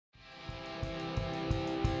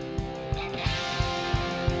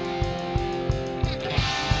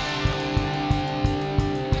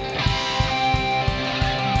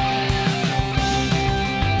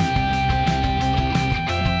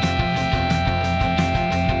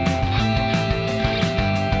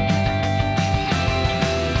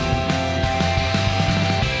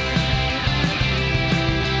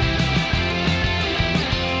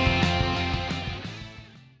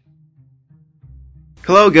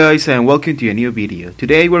Hello guys and welcome to a new video.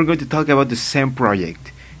 Today we're going to talk about the SEM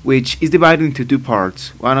project, which is divided into two parts.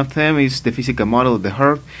 One of them is the physical model of the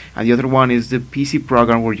heart and the other one is the PC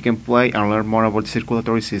program where you can play and learn more about the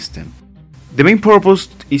circulatory system. The main purpose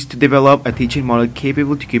is to develop a teaching model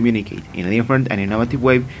capable to communicate, in a different and innovative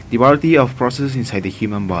way, the variety of processes inside the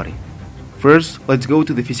human body. First, let's go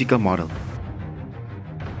to the physical model.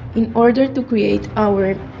 In order to create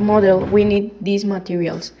our model, we need these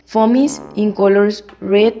materials: foamies in colors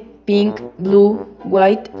red, pink, blue,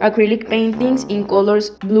 white, acrylic paintings in colors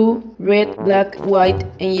blue, red, black, white,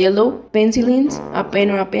 and yellow, pencilings, a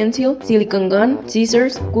pen or a pencil, silicone gun,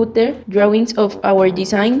 scissors, cutter, drawings of our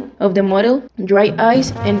design of the model, dry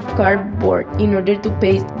ice, and cardboard in order to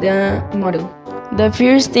paste the model. The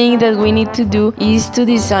first thing that we need to do is to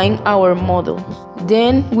design our model.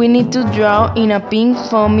 Then we need to draw in a pink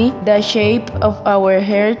foamy the shape of our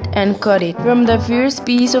heart and cut it. From the first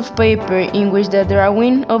piece of paper in which the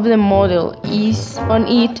drawing of the model is on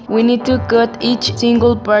it, we need to cut each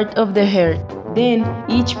single part of the heart. Then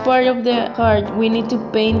each part of the heart we need to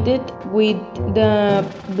paint it with the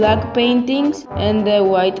black paintings and the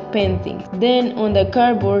white paintings. Then on the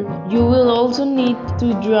cardboard you will also need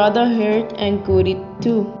to draw the heart and cut it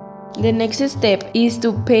too. The next step is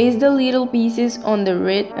to paste the little pieces on the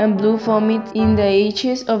red and blue foamy in the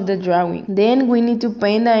edges of the drawing. Then we need to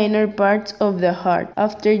paint the inner parts of the heart.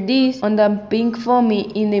 After this, on the pink foamy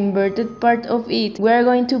in the inverted part of it, we are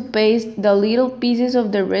going to paste the little pieces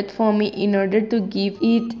of the red foamy in order to give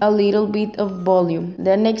it a little bit of volume.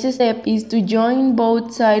 The next step is to join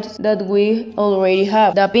both sides that we already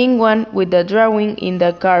have. The pink one with the drawing in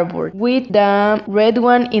the cardboard with the red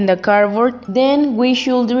one in the cardboard. Then we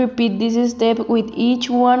should repeat this step with each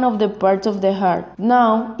one of the parts of the heart.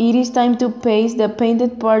 Now it is time to paste the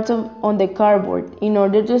painted parts on the cardboard in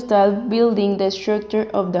order to start building the structure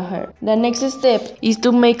of the heart. The next step is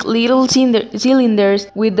to make little cylinders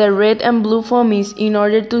with the red and blue foamies in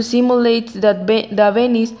order to simulate the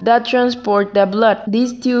veins that transport the blood.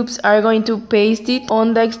 These tubes are going to paste it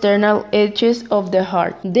on the external edges of the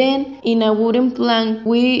heart. Then in a wooden plank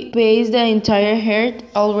we paste the entire heart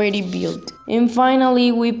already built. And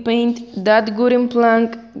finally, we paint that wooden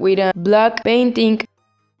plank with a black painting.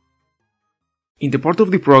 In the part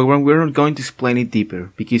of the program, we are not going to explain it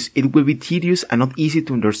deeper, because it will be tedious and not easy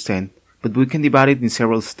to understand, but we can divide it in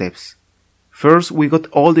several steps. First, we got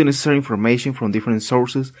all the necessary information from different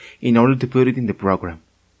sources in order to put it in the program.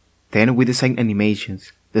 Then we designed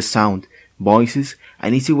animations, the sound, voices,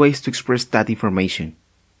 and easy ways to express that information.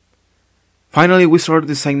 Finally, we started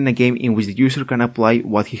designing a game in which the user can apply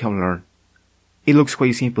what he has learned. It looks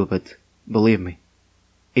quite simple, but believe me,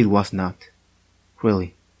 it was not.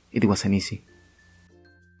 Really, it wasn't easy.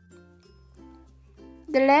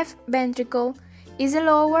 The left ventricle is the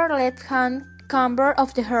lower left-hand chamber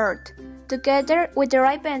of the heart. Together with the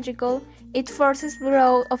right ventricle, it forces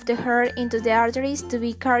blood of the heart into the arteries to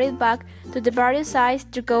be carried back to the various sides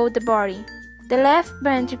throughout the body. The left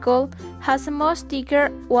ventricle has a much thicker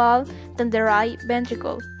wall than the right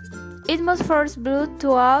ventricle. It must force blood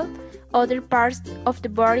to all other parts of the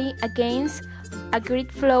body against a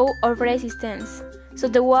great flow of resistance, so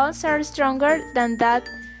the walls are stronger than that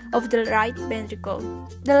of the right ventricle.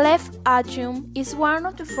 The left atrium is one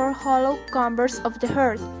of the four hollow chambers of the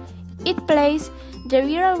heart. It plays the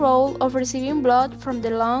vital role of receiving blood from the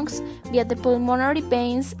lungs via the pulmonary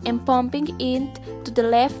veins and pumping it to the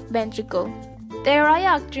left ventricle. The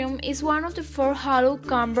right atrium is one of the four hollow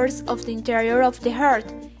chambers of the interior of the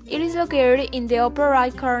heart. It is located in the upper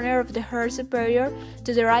right corner of the heart superior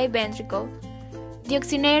to the right ventricle. The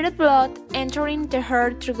oxygenated blood entering the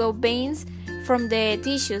heart through veins from the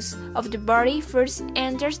tissues of the body first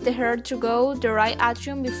enters the heart through the right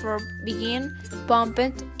atrium before being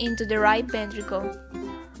pumped into the right ventricle.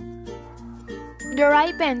 The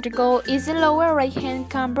right ventricle is the lower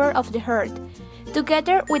right-hand chamber of the heart.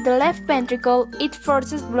 Together with the left ventricle, it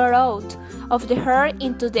forces blood out of the heart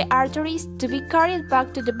into the arteries to be carried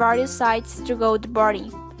back to the various sites throughout the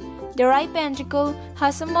body. The right ventricle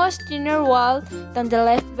has a much thinner wall than the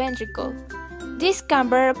left ventricle. This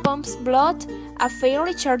chamber pumps blood a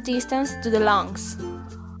fairly short distance to the lungs.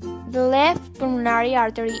 The left pulmonary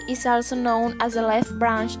artery is also known as the left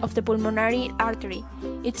branch of the pulmonary artery.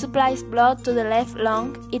 It supplies blood to the left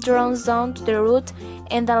lung, it runs down to the root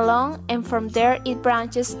and the lung, and from there it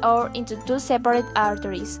branches out into two separate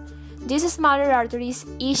arteries. These smaller arteries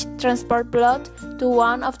each transport blood to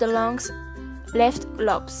one of the lung's left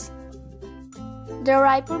lobes. The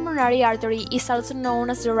right pulmonary artery is also known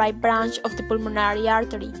as the right branch of the pulmonary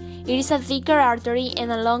artery. It is a thicker artery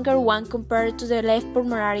and a longer one compared to the left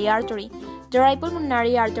pulmonary artery. The right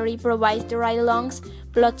pulmonary artery provides the right lung's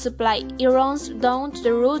blood supply. It runs down to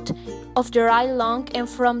the root of the right lung, and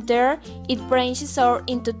from there it branches out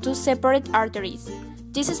into two separate arteries.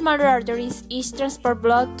 These smaller arteries each transport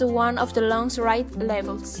blood to one of the lung's right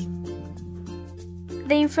levels.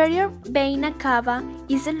 The inferior vena cava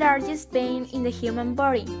is the largest vein in the human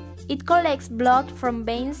body. It collects blood from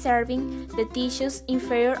veins serving the tissues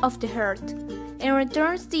inferior of the heart and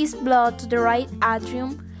returns this blood to the right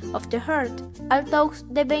atrium of the heart. Although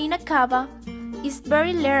the vena cava is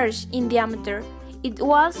very large in diameter, its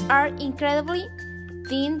walls are incredibly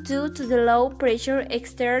thin due to the low pressure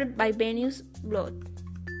exerted by venous blood.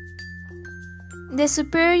 The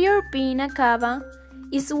superior vena cava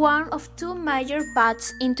is one of two major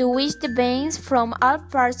paths into which the veins from all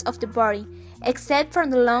parts of the body, except from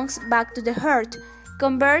the lungs back to the heart,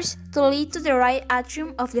 converge to lead to the right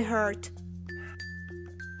atrium of the heart.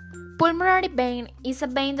 Pulmonary vein is a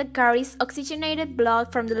vein that carries oxygenated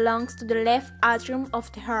blood from the lungs to the left atrium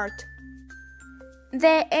of the heart.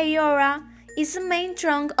 The aorta is the main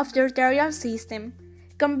trunk of the arterial system,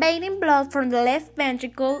 conveying blood from the left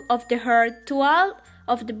ventricle of the heart to all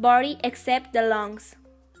of the body except the lungs.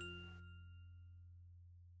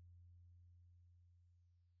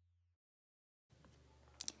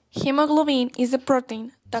 Hemoglobin is the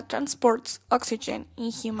protein that transports oxygen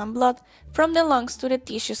in human blood from the lungs to the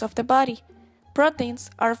tissues of the body. Proteins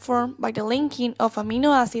are formed by the linking of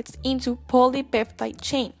amino acids into polypeptide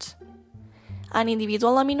chains. An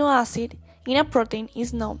individual amino acid in a protein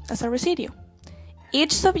is known as a residue.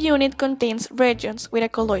 Each subunit contains regions with a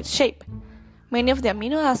colloid shape. Many of the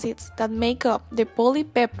amino acids that make up the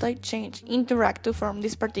polypeptide chain interact to form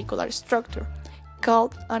this particular structure,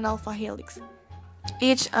 called an alpha helix.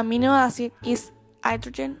 Each amino acid is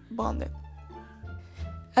hydrogen bonded.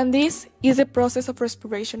 And this is the process of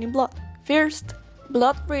respiration in blood. First,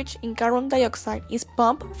 blood rich in carbon dioxide is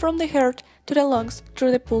pumped from the heart to the lungs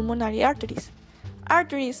through the pulmonary arteries.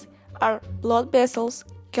 Arteries are blood vessels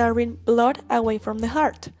carrying blood away from the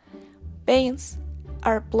heart. Veins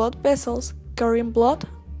are blood vessels carrying blood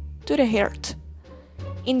to the heart.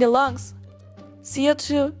 In the lungs,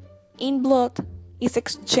 CO2 in blood is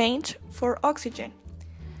exchanged for oxygen.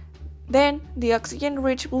 Then, the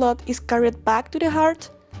oxygen-rich blood is carried back to the heart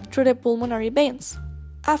through the pulmonary veins.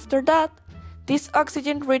 After that, this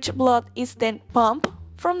oxygen-rich blood is then pumped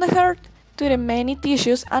from the heart to the many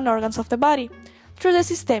tissues and organs of the body through the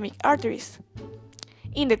systemic arteries.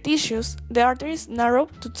 In the tissues, the arteries narrow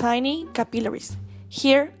to tiny capillaries.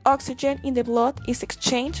 Here, oxygen in the blood is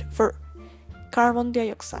exchanged for carbon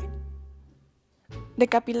dioxide. The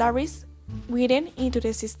capillaries widen into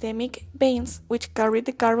the systemic veins, which carry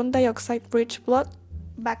the carbon dioxide-rich blood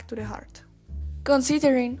back to the heart.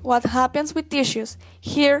 Considering what happens with tissues,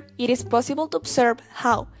 here it is possible to observe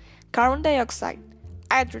how carbon dioxide,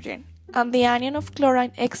 hydrogen, and the anion of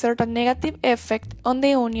chlorine exert a negative effect on the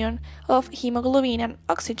union of hemoglobin and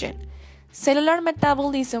oxygen. Cellular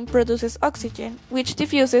metabolism produces oxygen, which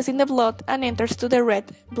diffuses in the blood and enters to the red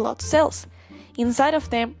blood cells. Inside of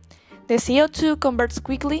them, the CO2 converts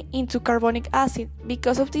quickly into carbonic acid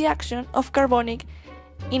because of the action of carbonic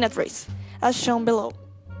anhydrase, as shown below.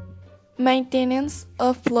 Maintenance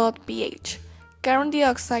of blood pH. Carbon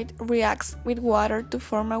dioxide reacts with water to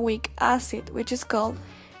form a weak acid, which is called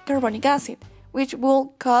carbonic acid, which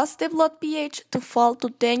will cause the blood pH to fall to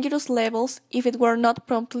dangerous levels if it were not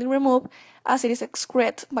promptly removed, as it is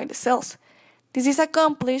excreted by the cells. This is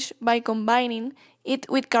accomplished by combining it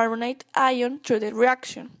with carbonate ion through the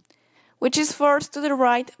reaction, which is forced to the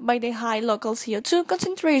right by the high local CO2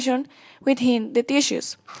 concentration within the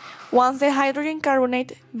tissues. Once the hydrogen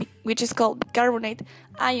carbonate, which is called bicarbonate,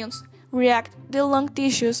 ions react the lung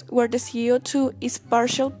tissues where the CO2 is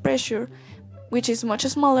partial pressure, which is much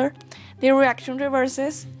smaller, the reaction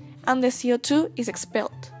reverses and the CO2 is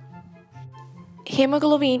expelled.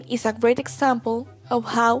 Hemoglobin is a great example of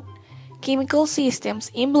how chemical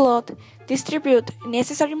systems in blood distribute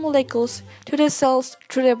necessary molecules to the cells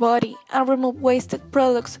through the body and remove wasted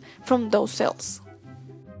products from those cells.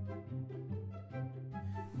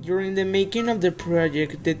 During the making of the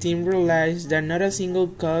project, the team realized that not a single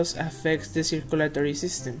cause affects the circulatory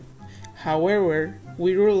system. However,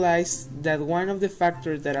 we realized that one of the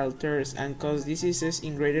factors that alters and causes diseases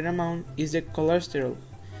in greater amount is the cholesterol,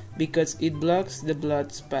 because it blocks the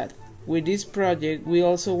blood's path. With this project, we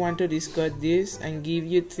also want to discuss this and give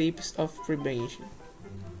you tips of prevention.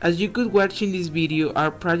 As you could watch in this video, our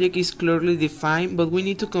project is clearly defined, but we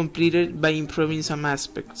need to complete it by improving some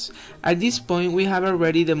aspects. At this point, we have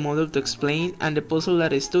already the model to explain and the puzzle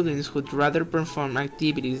that students who'd rather perform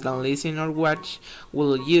activities than listen or watch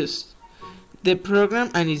will use. The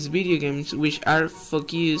program and its video games, which are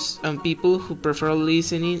focused on people who prefer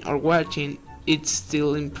listening or watching, it's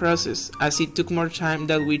still in process, as it took more time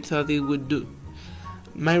than we thought it would do.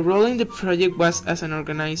 My role in the project was as an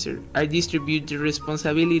organizer. I distributed the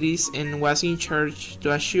responsibilities and was in charge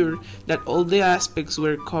to assure that all the aspects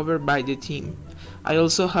were covered by the team. I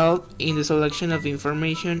also helped in the selection of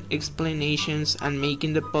information, explanations, and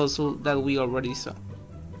making the puzzle that we already saw.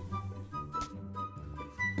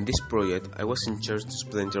 In this project, I was in charge to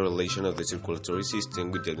explain the relation of the circulatory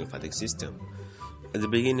system with the lymphatic system. At the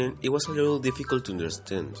beginning, it was a little difficult to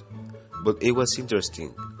understand, but it was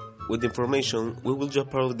interesting. With the information, we will draw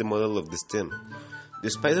part of the model of the stem.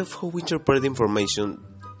 Despite of how we interpret the information,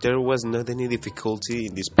 there was not any difficulty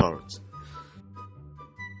in this part.